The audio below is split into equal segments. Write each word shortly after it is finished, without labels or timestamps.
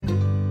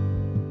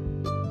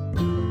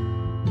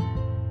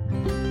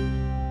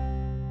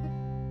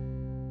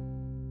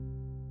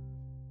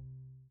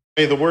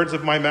May the words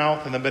of my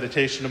mouth and the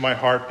meditation of my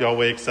heart be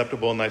always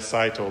acceptable in thy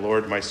sight, O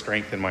Lord, my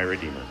strength and my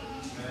Redeemer.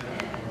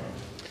 Amen.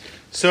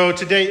 So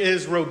today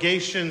is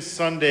Rogation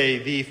Sunday,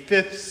 the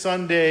fifth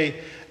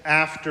Sunday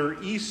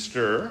after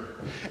Easter.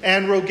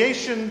 And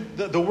rogation,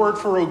 the word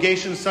for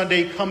Rogation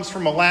Sunday comes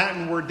from a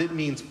Latin word that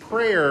means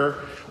prayer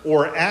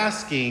or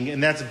asking,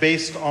 and that's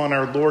based on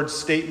our Lord's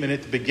statement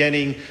at the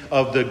beginning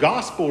of the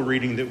gospel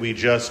reading that we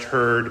just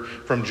heard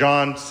from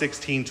John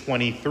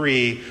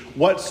 16:23.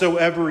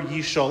 Whatsoever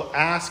ye shall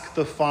ask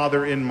the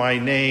Father in my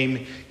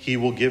name, he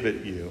will give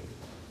it you.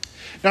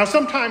 Now,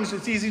 sometimes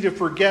it's easy to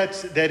forget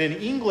that in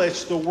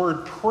English, the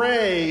word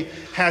pray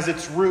has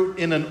its root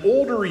in an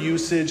older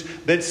usage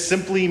that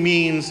simply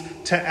means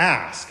to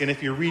ask. And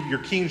if you read your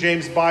King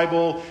James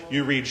Bible,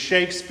 you read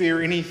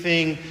Shakespeare,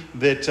 anything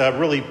that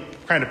really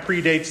kind of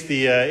predates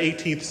the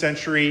 18th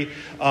century,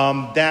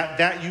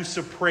 that use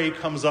of pray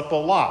comes up a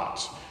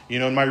lot. You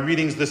know, in my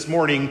readings this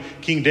morning,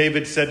 King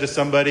David said to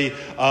somebody,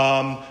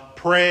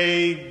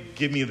 pray,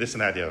 give me this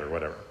and that, the other,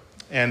 whatever.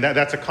 And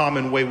that's a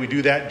common way we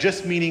do that,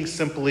 just meaning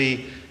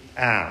simply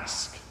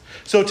ask.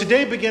 So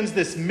today begins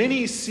this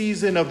mini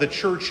season of the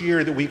church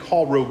year that we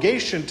call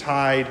Rogation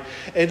Tide,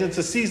 and it's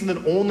a season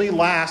that only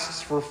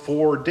lasts for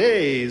 4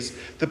 days,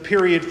 the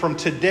period from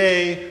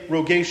today,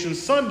 Rogation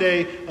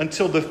Sunday,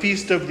 until the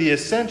Feast of the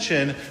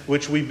Ascension,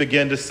 which we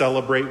begin to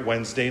celebrate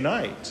Wednesday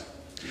night.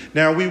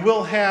 Now, we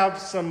will have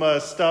some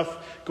stuff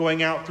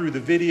going out through the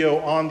video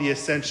on the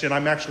Ascension.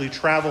 I'm actually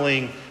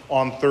traveling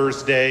on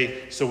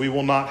Thursday, so we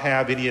will not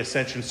have any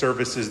Ascension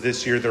services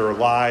this year that are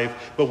live,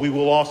 but we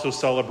will also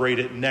celebrate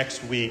it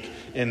next week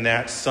in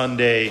that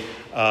Sunday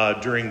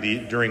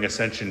during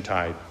Ascension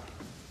Tide.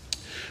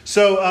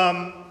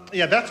 So,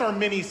 that's our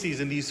mini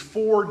season, these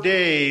 4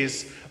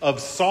 days of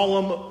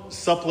solemn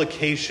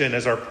supplication,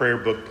 as our prayer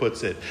book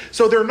puts it.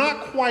 So they're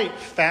not quite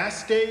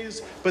fast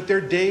days, but they're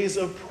days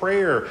of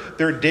prayer.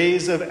 They're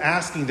days of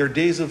asking. They're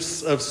days of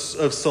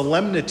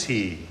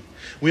solemnity.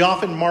 We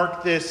often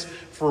mark this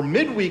for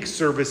midweek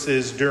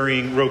services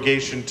during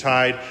Rogation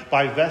Tide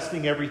by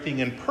vesting everything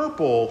in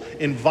purple,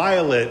 in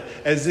violet,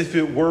 as if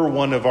it were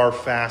one of our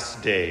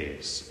fast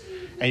days.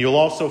 And you'll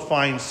also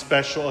find a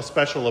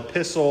special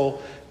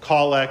epistle,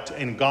 collect,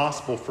 and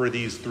gospel for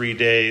these 3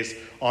 days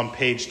on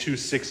page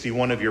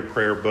 261 of your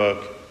prayer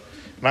book.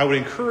 And I would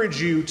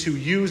encourage you to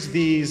use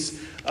these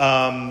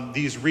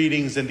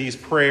readings and these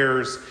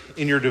prayers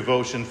in your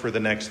devotion for the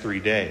next 3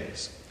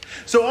 days.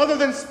 So other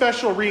than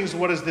special readings,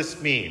 what does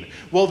this mean?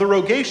 Well, the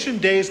Rogation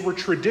days were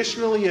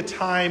traditionally a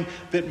time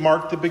that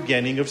marked the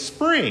beginning of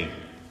spring,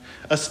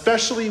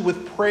 especially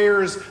with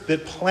prayers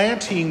that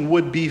planting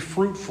would be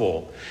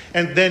fruitful.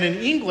 And then in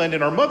England,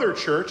 in our mother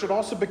church, it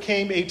also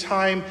became a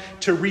time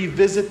to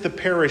revisit the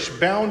parish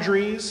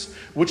boundaries,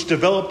 which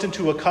developed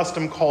into a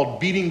custom called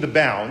beating the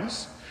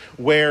bounds,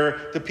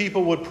 where the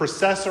people would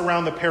process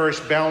around the parish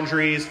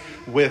boundaries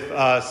with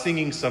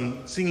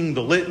singing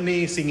the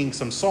litany, singing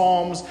some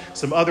psalms,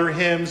 some other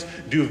hymns,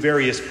 do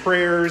various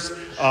prayers,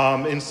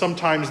 and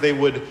sometimes they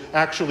would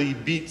actually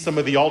beat some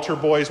of the altar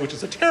boys, which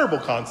is a terrible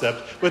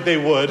concept, but they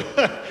would,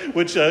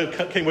 which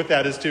came with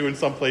that as too in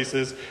some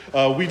places.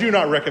 We do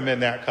not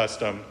recommend that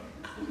custom.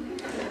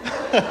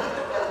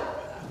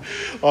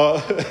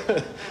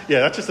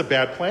 That's just a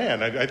bad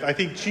plan. I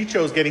think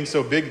Chicho's getting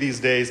so big these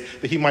days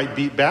that he might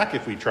beat back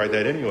if we tried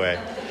that anyway.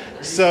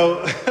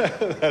 So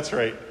that's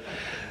right.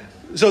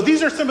 So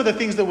these are some of the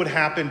things that would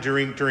happen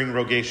during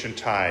Rogation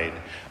Tide.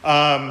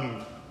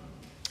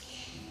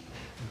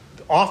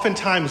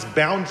 Oftentimes,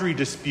 boundary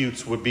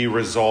disputes would be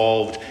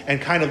resolved, and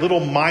kind of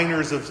little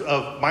minor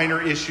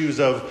issues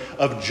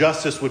of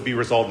justice would be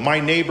resolved.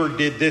 My neighbor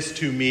did this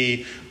to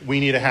me. We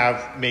need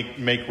to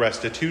make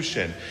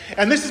restitution.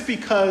 And this is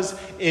because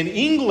in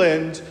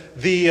England,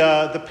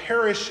 the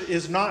parish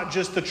is not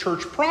just the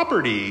church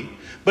property,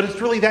 but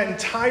it's really that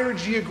entire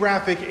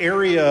geographic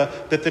area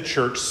that the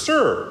church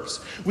serves.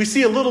 We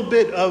see a little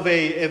bit of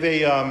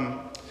a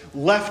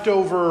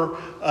leftover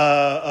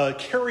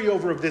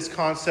carryover of this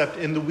concept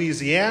in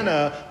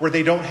Louisiana, where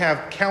they don't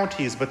have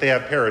counties, but they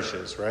have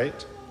parishes,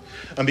 right?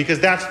 Because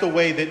that's the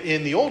way that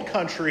in the old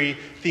country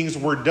things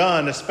were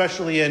done,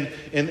 especially in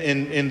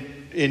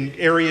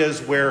areas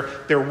where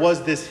there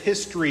was this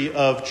history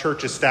of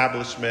church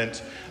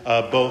establishment,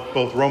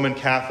 both Roman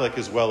Catholic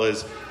as well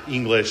as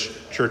English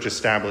church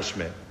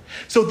establishment.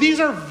 So these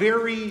are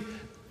very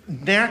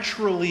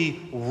naturally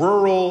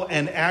rural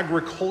and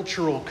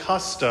agricultural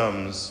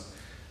customs,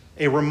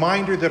 a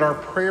reminder that our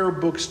prayer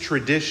book's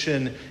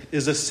tradition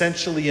is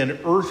essentially an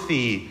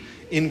earthy,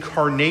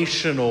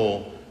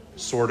 incarnational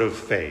sort of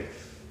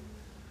faith.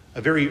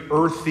 A very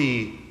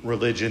earthy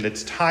religion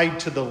that's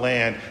tied to the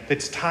land,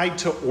 that's tied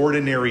to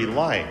ordinary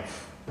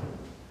life.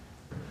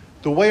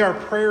 The way our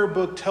prayer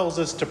book tells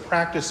us to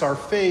practice our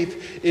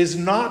faith is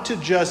not to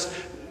just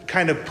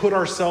kind of put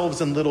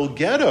ourselves in little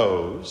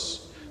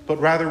ghettos, but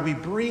rather we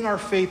bring our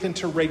faith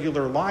into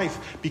regular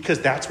life because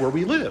that's where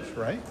we live,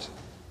 right?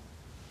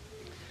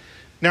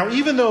 Now,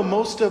 even though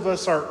most of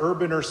us are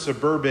urban or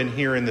suburban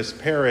here in this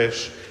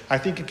parish, I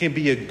think it can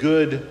be a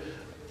good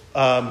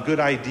good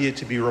idea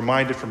to be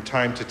reminded from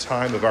time to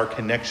time of our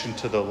connection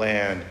to the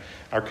land,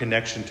 our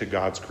connection to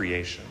God's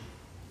creation.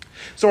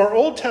 So our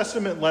Old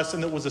Testament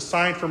lesson that was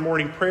assigned for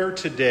morning prayer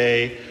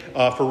today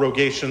for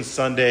Rogation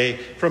Sunday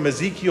from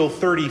Ezekiel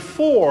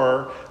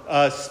 34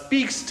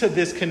 speaks to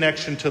this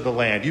connection to the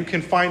land. You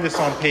can find this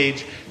on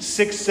page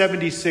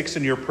 676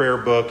 in your prayer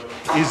book,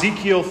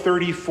 Ezekiel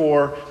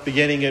 34,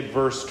 beginning at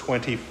verse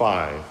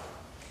 25.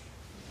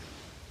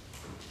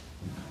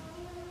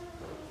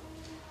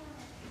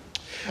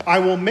 I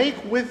will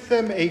make with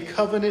them a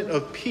covenant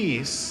of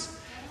peace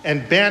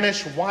and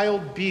banish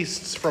wild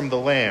beasts from the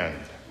land,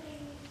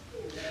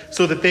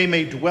 so that they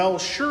may dwell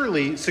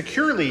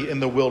securely in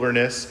the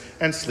wilderness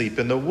and sleep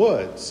in the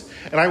woods.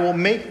 And I will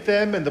make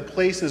them and the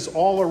places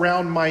all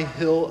around my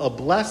hill a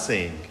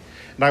blessing,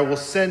 and I will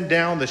send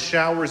down the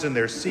showers in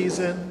their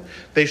season.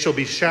 They shall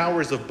be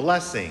showers of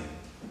blessing,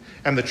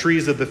 and the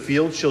trees of the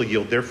field shall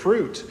yield their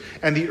fruit,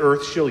 and the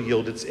earth shall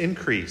yield its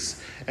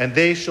increase, and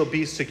they shall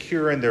be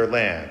secure in their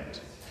land.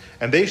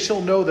 And they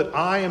shall know that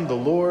I am the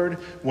Lord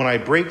when I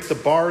break the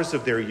bars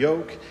of their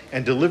yoke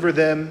and deliver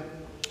them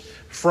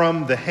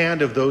from the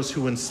hand of those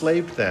who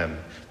enslaved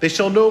them. They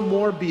shall no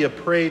more be a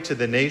prey to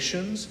the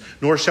nations,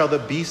 nor shall the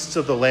beasts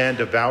of the land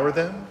devour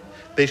them.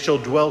 They shall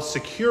dwell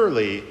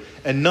securely,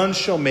 and none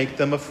shall make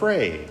them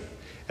afraid.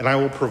 And I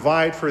will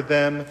provide for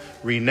them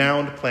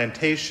renowned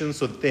plantations,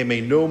 so that they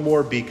may no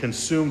more be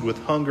consumed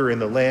with hunger in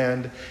the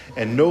land,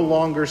 and no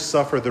longer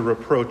suffer the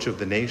reproach of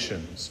the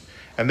nations.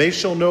 And they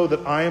shall know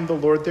that I am the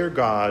Lord their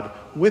God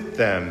with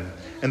them,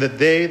 and that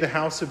they, the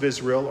house of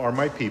Israel, are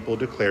my people,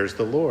 declares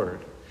the Lord.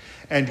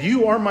 And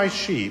you are my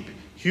sheep,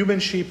 human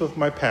sheep of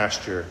my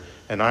pasture,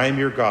 and I am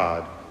your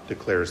God,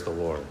 declares the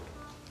Lord.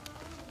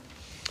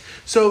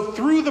 So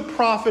through the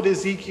prophet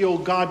Ezekiel,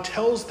 God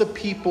tells the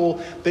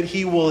people that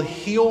he will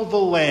heal the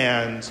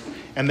land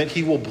and that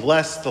he will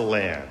bless the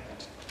land.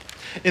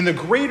 In the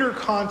greater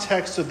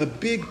context of the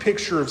big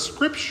picture of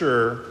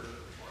Scripture,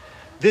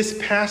 this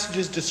passage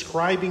is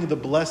describing the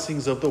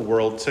blessings of the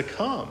world to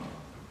come.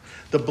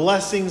 The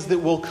blessings that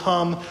will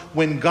come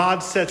when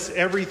God sets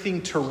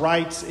everything to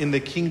rights in the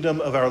kingdom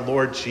of our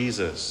Lord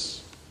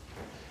Jesus.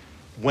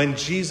 When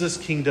Jesus'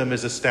 kingdom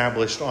is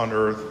established on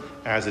earth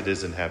as it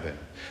is in heaven.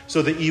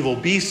 So the evil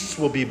beasts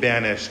will be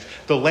banished.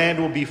 The land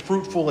will be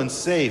fruitful and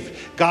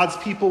safe. God's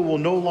people will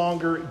no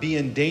longer be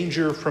in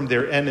danger from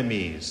their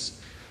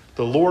enemies.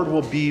 The Lord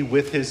will be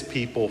with his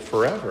people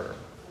forever.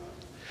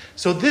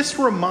 So this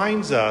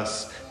reminds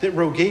us that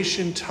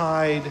Rogation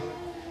Tide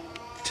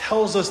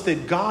tells us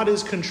that God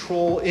is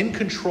in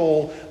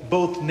control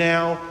both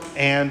now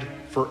and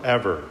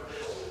forever.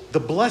 The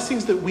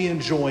blessings that we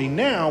enjoy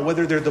now,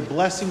 whether they're the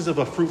blessings of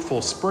a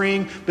fruitful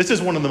spring, this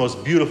is one of the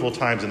most beautiful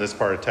times in this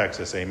part of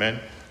Texas, amen?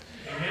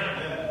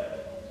 Amen.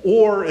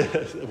 Or,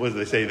 what do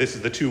they say, this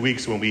is the 2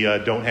 weeks when we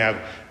don't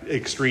have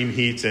extreme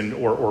heats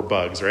or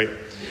bugs, right?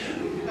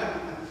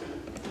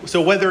 So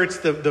whether it's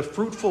the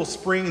fruitful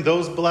spring,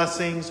 those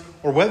blessings,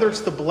 or whether it's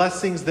the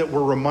blessings that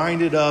we're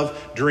reminded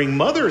of during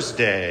Mother's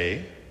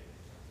Day,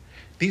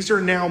 these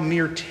are now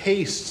mere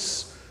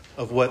tastes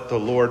of what the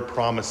Lord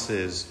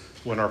promises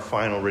when our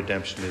final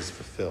redemption is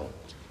fulfilled.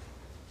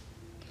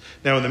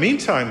 Now, in the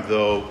meantime,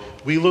 though,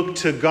 we look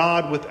to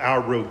God with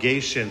our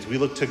rogations. We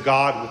look to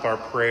God with our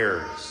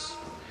prayers.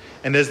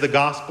 And as the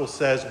gospel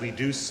says, we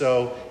do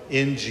so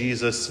in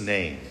Jesus'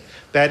 name.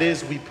 That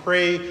is, we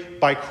pray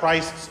by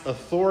Christ's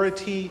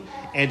authority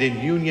and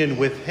in union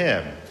with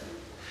him.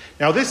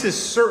 Now, this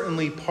is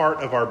certainly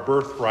part of our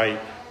birthright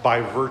by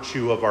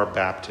virtue of our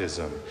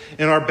baptism.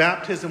 In our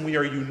baptism, we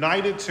are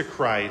united to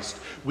Christ,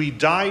 we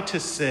die to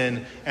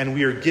sin, and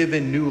we are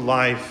given new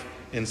life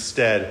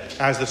instead,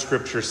 as the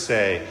scriptures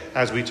say,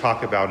 as we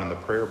talk about in the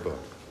prayer book.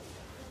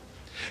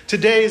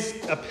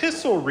 Today's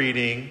epistle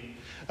reading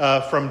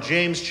from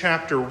James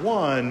chapter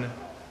 1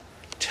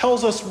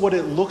 tells us what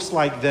it looks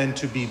like then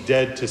to be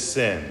dead to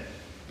sin.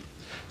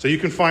 So you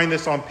can find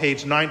this on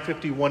page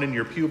 951 in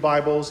your pew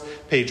Bibles,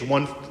 page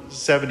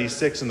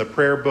 176 in the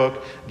prayer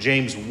book,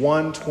 James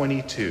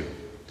 1:22.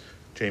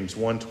 James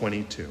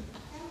 1:22.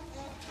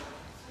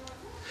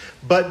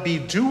 But be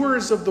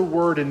doers of the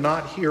word and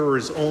not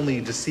hearers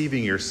only,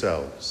 deceiving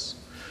yourselves.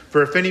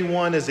 For if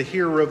anyone is a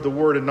hearer of the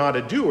word and not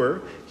a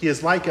doer, he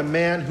is like a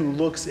man who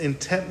looks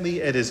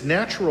intently at his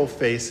natural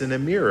face in a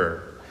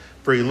mirror.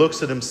 For he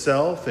looks at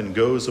himself and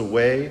goes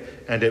away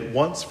and at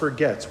once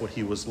forgets what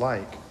he was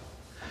like.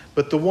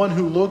 But the one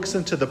who looks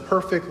into the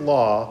perfect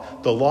law,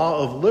 the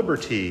law of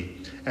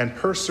liberty, and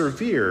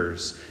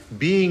perseveres,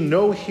 being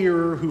no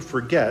hearer who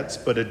forgets,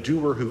 but a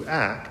doer who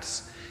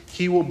acts,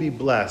 he will be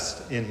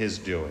blessed in his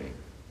doing.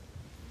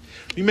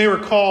 You may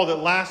recall that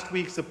last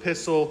week's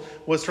epistle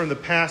was from the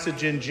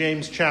passage in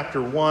James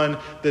chapter 1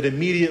 that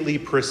immediately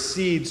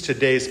precedes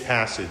today's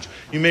passage.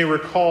 You may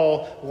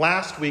recall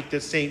last week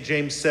that St.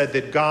 James said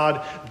that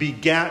God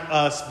begat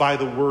us by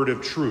the word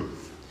of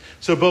truth.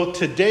 So both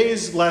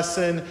today's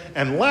lesson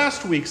and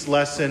last week's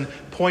lesson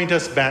point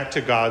us back to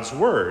God's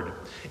word.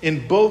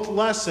 In both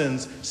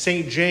lessons,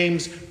 St.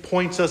 James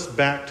points us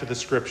back to the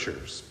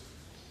scriptures.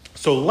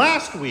 So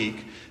last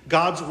week,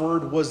 God's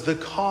word was the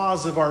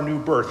cause of our new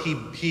birth.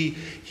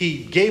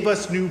 He gave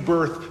us new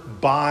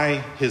birth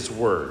by his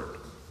word.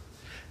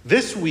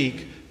 This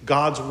week,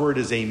 God's word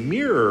is a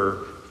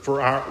mirror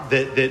for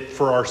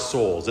our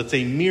souls. It's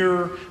a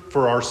mirror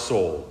for our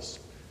souls.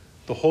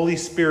 The Holy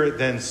Spirit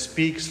then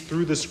speaks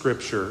through the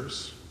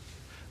scriptures,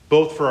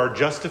 both for our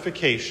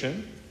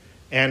justification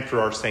and for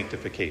our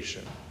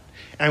sanctification.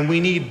 And we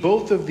need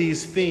both of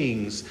these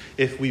things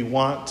if we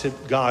want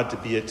God to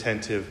be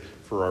attentive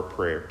to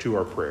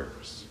our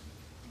prayers.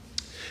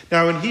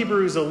 Now in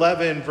Hebrews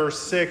 11, verse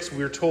 6,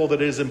 we're told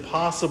that it is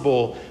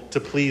impossible to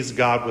please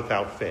God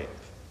without faith.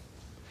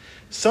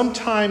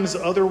 Sometimes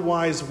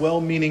otherwise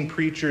well-meaning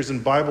preachers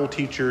and Bible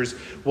teachers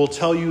will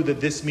tell you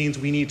that this means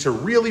we need to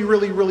really,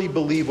 really, really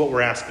believe what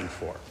we're asking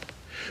for.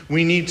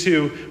 We need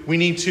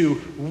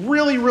to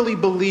really, really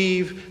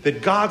believe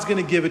that God's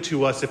going to give it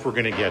to us if we're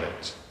going to get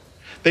it.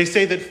 They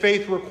say that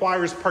faith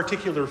requires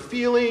particular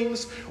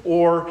feelings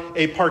or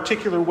a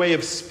particular way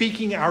of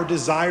speaking our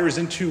desires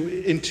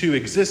into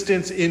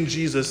existence in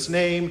Jesus'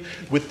 name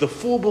with the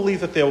full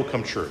belief that they will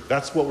come true.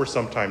 That's what we're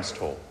sometimes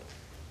told.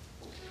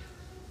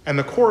 And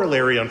the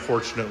corollary,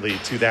 unfortunately,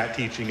 to that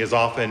teaching is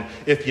often,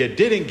 if you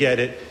didn't get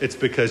it, it's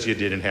because you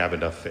didn't have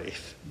enough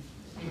faith.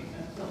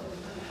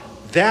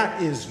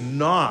 That is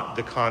not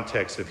the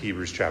context of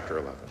Hebrews chapter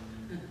 11.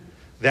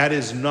 That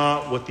is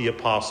not what the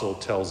apostle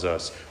tells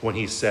us when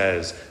he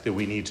says that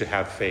we need to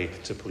have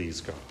faith to please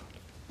God.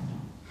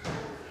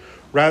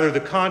 Rather, the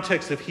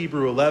context of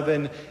Hebrew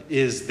 11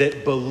 is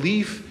that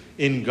belief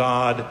in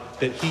God,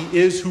 that he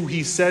is who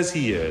he says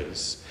he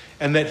is,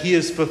 and that he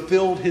has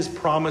fulfilled his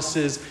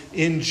promises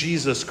in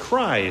Jesus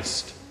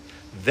Christ.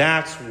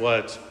 That's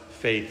what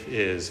faith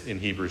is in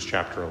Hebrews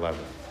chapter 11.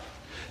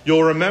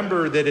 You'll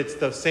remember that it's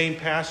the same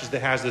passage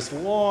that has this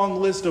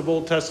long list of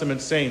Old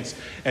Testament saints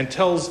and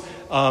tells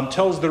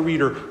the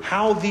reader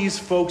how these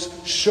folks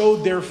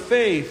showed their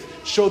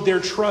faith, showed their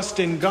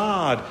trust in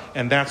God,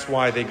 and that's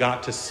why they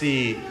got to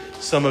see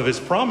some of his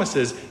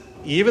promises,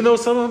 even though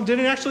some of them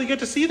didn't actually get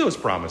to see those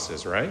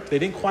promises, right? They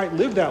didn't quite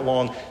live that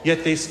long,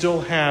 yet they still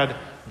had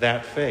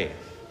that faith.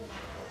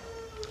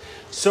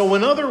 So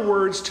in other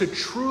words, to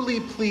truly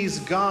please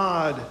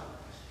God,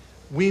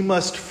 we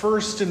must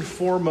first and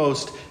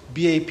foremost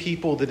be a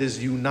people that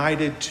is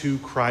united to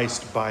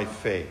Christ by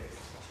faith,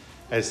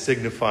 as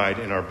signified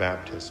in our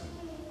baptism.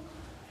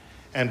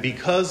 And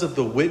because of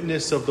the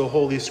witness of the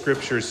Holy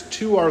Scriptures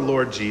to our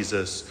Lord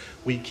Jesus,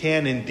 we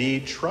can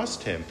indeed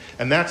trust him.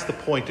 And that's the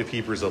point of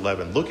Hebrews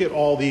 11. Look at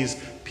all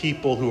these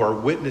people who are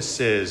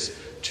witnesses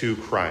to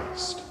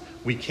Christ.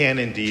 We can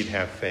indeed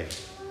have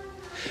faith.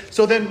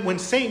 So then when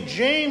St.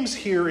 James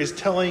here is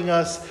telling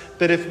us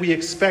that if we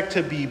expect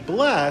to be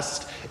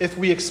blessed, if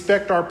we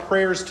expect our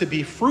prayers to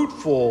be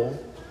fruitful,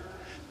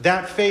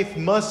 that faith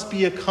must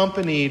be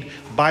accompanied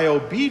by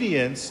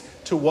obedience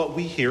to what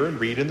we hear and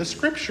read in the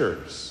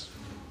scriptures.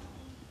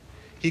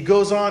 He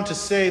goes on to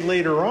say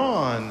later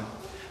on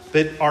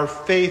that our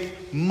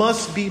faith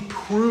must be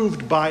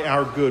proved by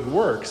our good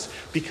works,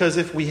 because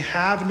if we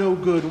have no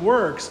good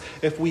works,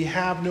 if we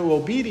have no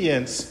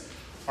obedience,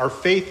 our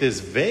faith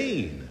is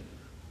vain,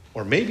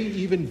 or maybe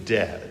even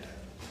dead.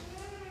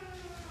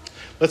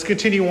 Let's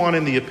continue on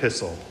in the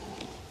epistle.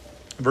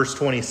 Verse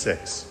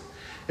 26.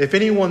 If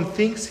anyone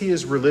thinks he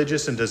is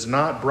religious and does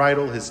not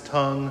bridle his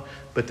tongue,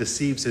 but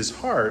deceives his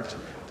heart,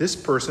 this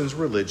person's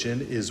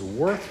religion is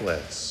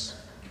worthless.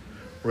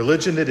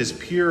 Religion that is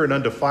pure and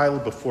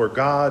undefiled before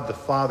God the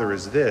Father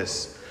is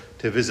this: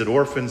 to visit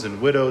orphans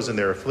and widows in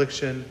their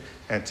affliction,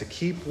 and to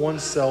keep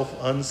oneself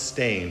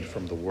unstained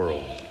from the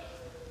world.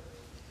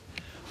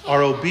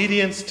 Our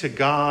obedience to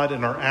God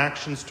and our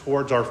actions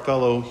towards our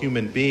fellow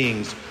human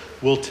beings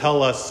will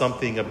tell us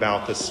something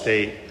about the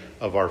state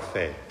of our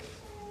faith.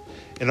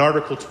 In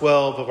Article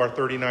 12 of our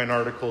 39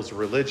 Articles of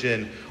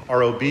Religion,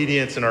 our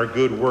obedience and our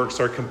good works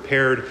are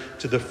compared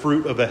to the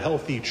fruit of a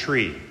healthy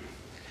tree.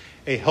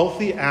 A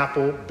healthy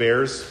apple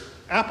bears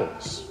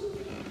apples.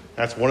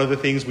 That's one of the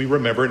things we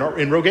remember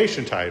in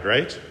Rogation Tide,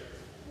 right?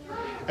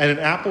 And an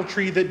apple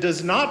tree that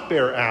does not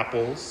bear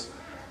apples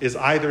is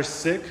either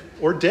sick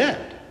or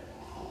dead.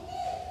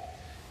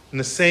 In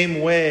the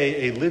same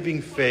way, a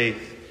living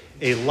faith,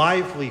 a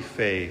lively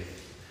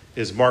faith,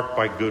 is marked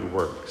by good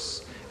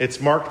works. It's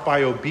marked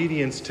by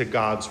obedience to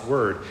God's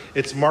word.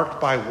 It's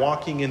marked by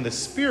walking in the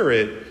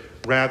Spirit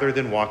rather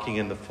than walking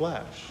in the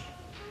flesh.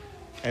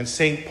 And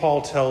St.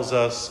 Paul tells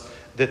us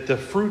that the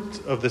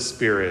fruit of the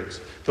Spirit,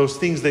 those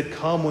things that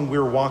come when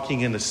we're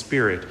walking in the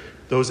Spirit,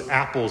 those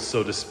apples,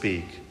 so to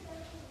speak,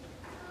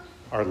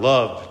 are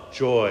love,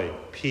 joy,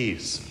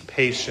 peace,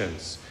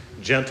 patience,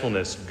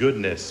 gentleness,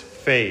 goodness,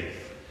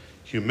 faith,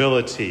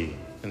 humility,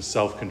 and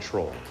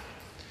self-control.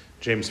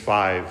 James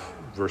 5,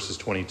 verses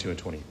 22 and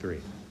 23.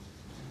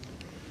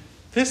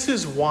 This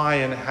is why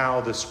and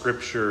how the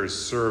scriptures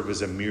serve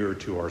as a mirror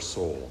to our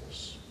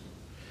souls.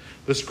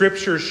 The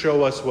scriptures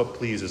show us what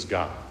pleases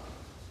God.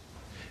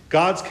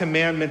 God's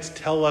commandments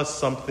tell us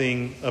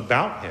something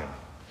about him.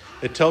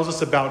 It tells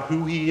us about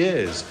who he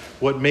is,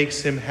 what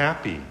makes him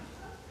happy.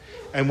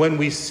 And when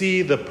we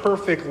see the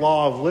perfect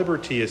law of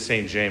liberty, as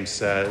St. James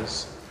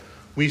says,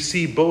 we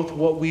see both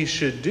what we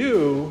should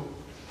do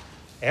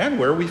and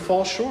where we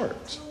fall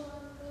short.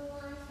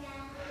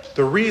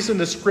 The reason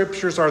the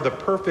scriptures are the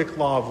perfect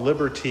law of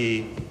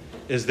liberty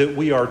is that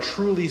we are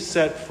truly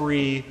set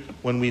free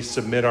when we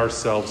submit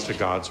ourselves to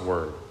God's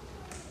word.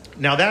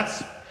 Now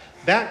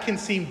that can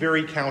seem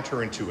very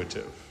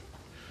counterintuitive.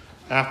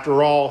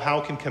 After all, how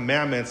can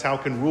commandments, how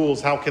can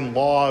rules, how can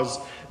laws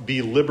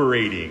be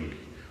liberating?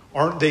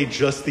 Aren't they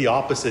just the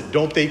opposite?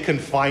 Don't they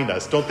confine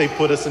us? Don't they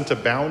put us into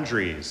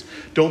boundaries?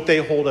 Don't they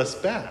hold us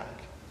back?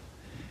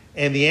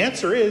 And the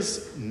answer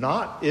is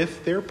not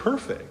if they're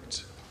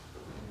perfect.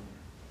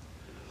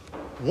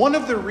 One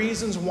of the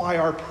reasons why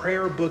our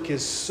prayer book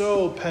is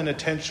so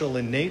penitential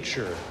in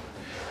nature,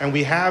 and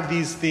we have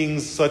these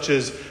things such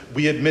as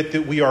we admit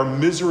that we are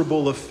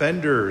miserable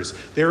offenders,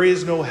 there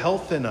is no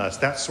health in us,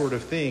 that sort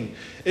of thing,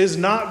 is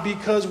not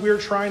because we're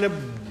trying to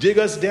dig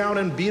us down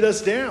and beat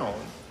us down.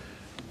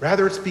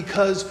 Rather, it's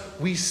because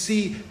we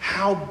see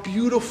how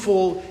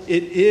beautiful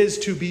it is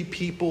to be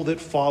people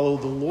that follow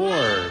the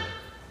Lord.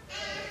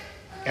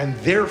 And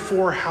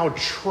therefore, how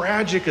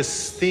tragic a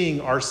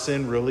thing our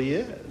sin really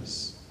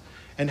is.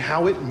 And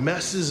how it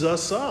messes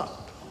us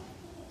up.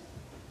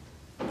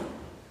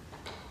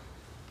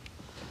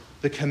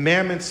 The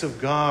commandments of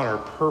God are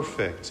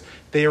perfect.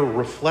 They are a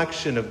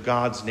reflection of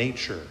God's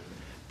nature.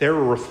 They're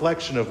a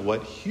reflection of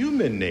what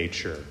human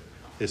nature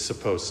is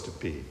supposed to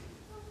be.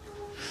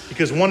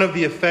 Because one of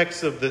the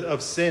effects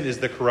of sin is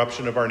the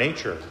corruption of our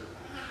nature.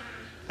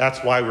 That's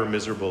why we're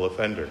miserable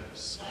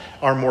offenders.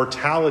 Our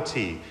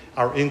mortality,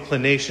 our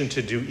inclination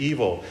to do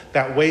evil,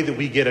 that way that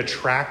we get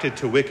attracted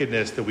to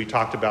wickedness that we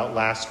talked about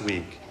last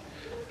week,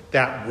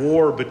 that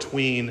war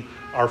between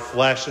our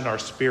flesh and our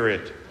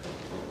spirit.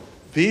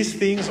 These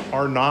things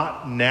are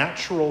not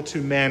natural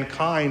to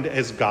mankind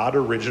as God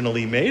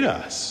originally made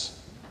us.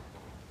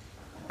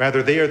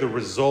 Rather, they are the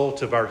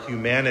result of our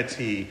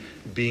humanity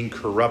being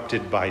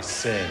corrupted by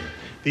sin.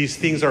 These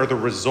things are the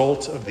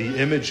result of the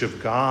image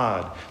of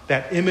God,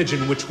 that image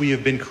in which we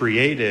have been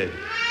created,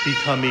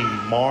 becoming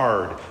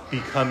marred,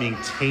 becoming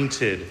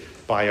tainted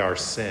by our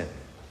sin.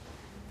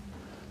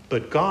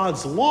 But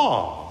God's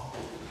law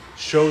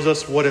shows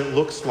us what it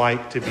looks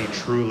like to be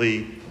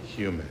truly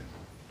human.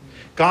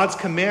 God's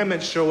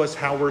commandments show us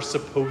how we're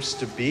supposed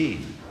to be.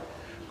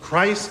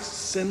 Christ's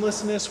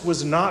sinlessness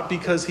was not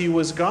because he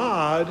was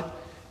God,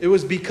 it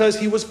was because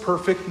he was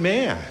perfect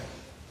man.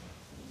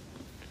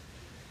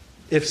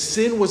 If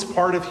sin was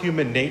part of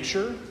human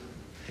nature,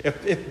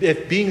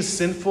 if being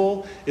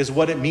sinful is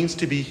what it means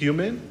to be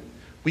human,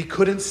 we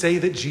couldn't say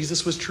that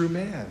Jesus was true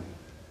man.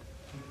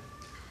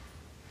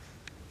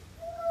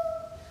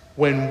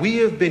 When we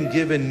have been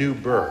given new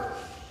birth,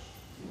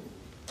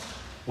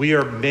 we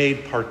are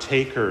made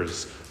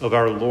partakers of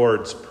our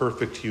Lord's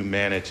perfect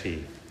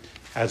humanity,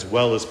 as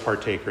well as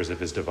partakers of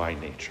his divine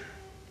nature.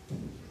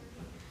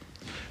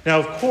 Now,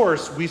 of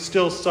course, we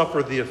still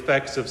suffer the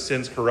effects of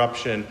sin's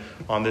corruption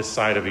on this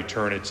side of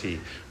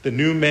eternity. The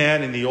new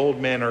man and the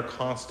old man are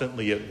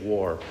constantly at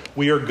war.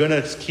 We are going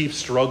to keep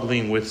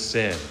struggling with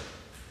sin.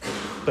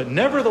 But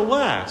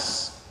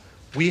nevertheless,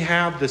 we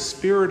have the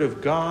Spirit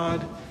of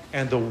God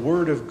and the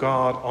Word of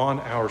God on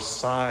our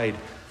side,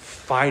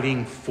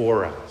 fighting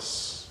for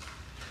us.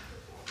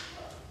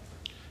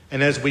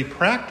 And as we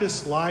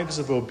practice lives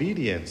of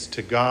obedience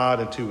to God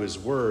and to his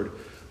Word,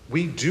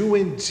 we do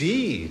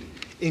indeed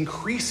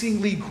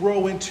increasingly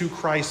grow into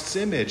Christ's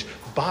image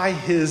by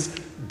his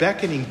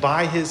beckoning,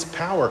 by his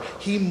power.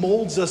 He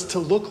molds us to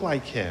look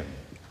like him.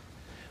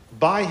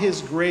 By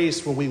his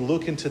grace, when we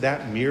look into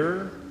that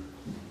mirror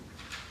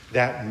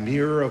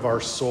of our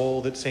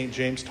soul that St.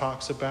 James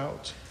talks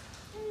about,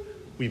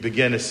 we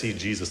begin to see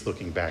Jesus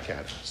looking back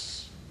at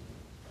us.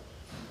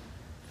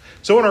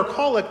 So in our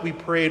collect, we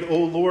prayed, O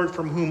Lord,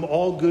 from whom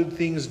all good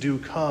things do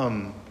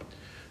come,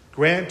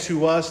 grant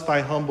to us,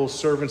 thy humble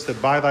servants,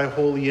 that by thy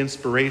holy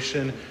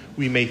inspiration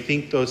we may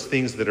think those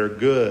things that are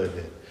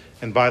good,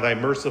 and by thy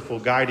merciful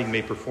guiding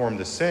may perform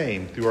the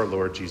same through our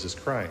Lord Jesus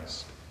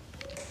Christ.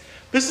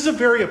 This is a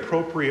very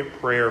appropriate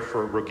prayer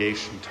for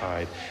Rogation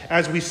Tide,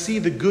 as we see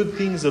the good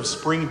things of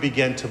spring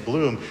begin to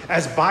bloom,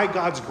 as by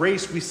God's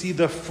grace we see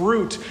the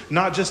fruit,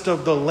 not just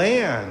of the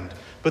land,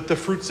 but the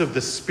fruits of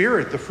the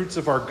Spirit, the fruits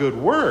of our good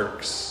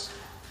works.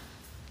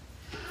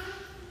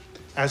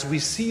 As we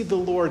see the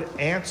Lord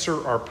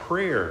answer our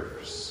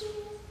prayers,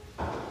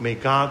 may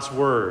God's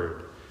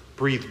word,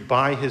 breathed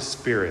by his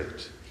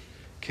Spirit,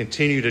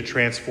 continue to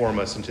transform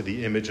us into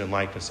the image and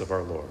likeness of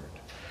our Lord.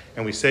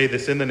 And we say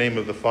this in the name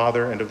of the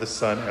Father, and of the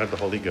Son, and of the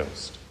Holy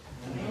Ghost.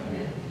 Amen.